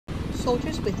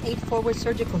soldiers with 8 Forward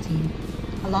Surgical Team,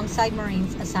 alongside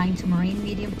Marines assigned to Marine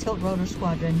Medium Tiltrotor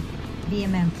Squadron,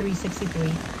 BMM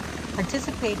 363,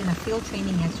 participate in a field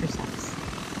training exercise.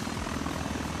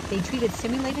 They treated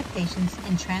simulated patients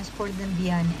and transported them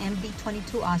via an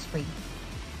MV-22 Osprey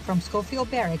from Schofield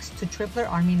Barracks to Tripler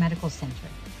Army Medical Center.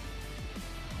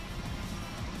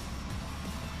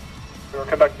 We're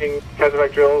conducting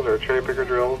casevac drills or cherry picker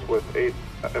drills with 8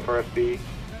 FRSD.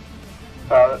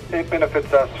 It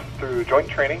benefits us through joint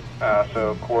training,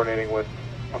 so coordinating with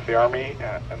the Army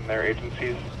and their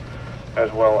agencies,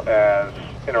 as well as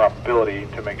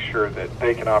interoperability to make sure that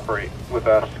they can operate with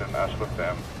us and us with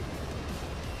them.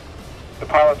 The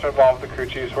pilots are involved with the crew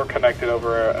chiefs. We're connected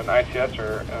over an ICS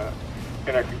or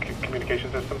internet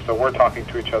communication system, so we're talking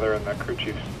to each other, and the crew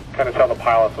chiefs kind of tell the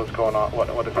pilots what's going on,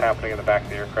 what is happening in the back of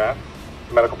the aircraft.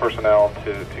 Medical personnel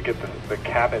to get the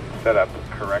cabin set up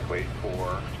correctly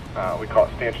for, we call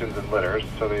it stanchions and litters,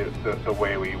 so the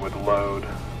way we would load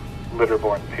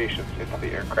litter-borne patients into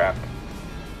the aircraft.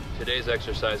 Today's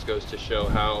exercise goes to show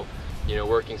how,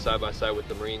 working side by side with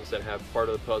the Marines that have part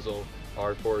of the puzzle,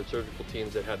 our forward surgical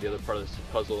teams that have the other part of the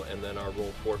puzzle, and then our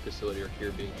Role 4 facility, or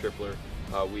here being Tripler,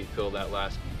 we fill that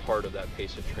last part of that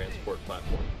patient transport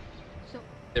platform.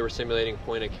 They were simulating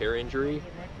point of care injury,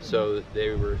 so they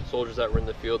were soldiers that were in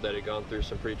the field that had gone through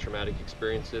some pretty traumatic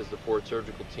experiences. The forward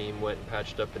surgical team went and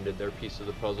patched up and did their piece of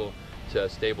the puzzle to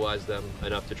stabilize them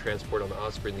enough to transport on the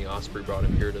Osprey, and the Osprey brought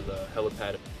them here to the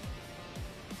helipad.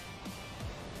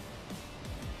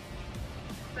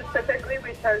 Specifically,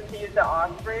 we chose to use the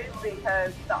Ospreys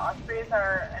because the Ospreys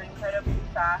are an incredibly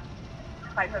fast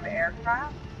type of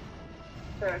aircraft.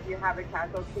 So if you have a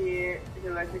casualty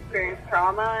who has experienced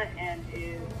trauma and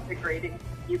is degrading,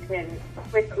 you can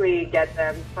quickly get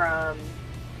them from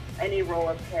any role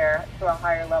of care to a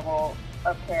higher level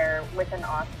of care with an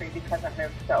Osprey because it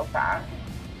moves so fast.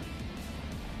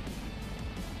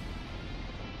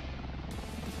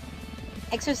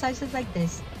 Exercises like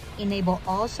this enable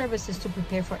all services to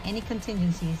prepare for any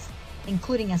contingencies,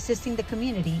 including assisting the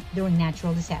community during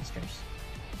natural disasters.